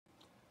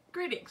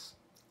Greetings.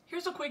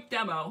 Here's a quick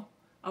demo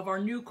of our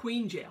new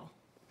queen jail.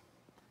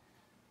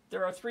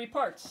 There are 3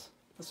 parts: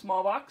 the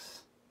small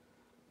box,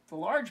 the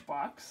large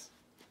box,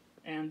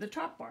 and the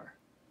top bar.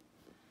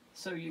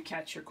 So you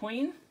catch your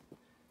queen,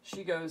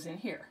 she goes in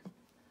here.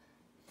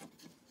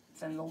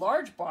 Then the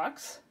large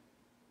box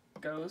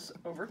goes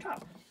over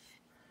top.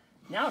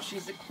 Now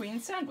she's a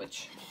queen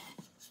sandwich.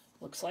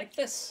 Looks like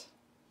this.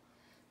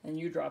 And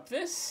you drop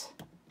this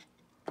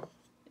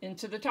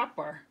into the top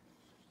bar,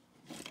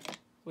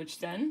 which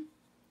then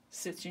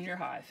sits in your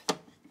hive.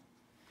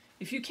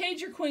 If you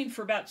cage your queen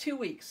for about 2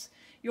 weeks,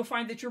 you'll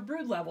find that your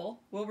brood level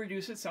will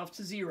reduce itself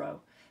to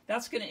 0.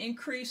 That's going to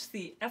increase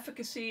the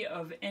efficacy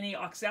of any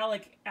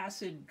oxalic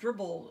acid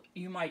dribble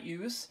you might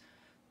use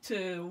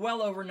to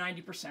well over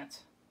 90%.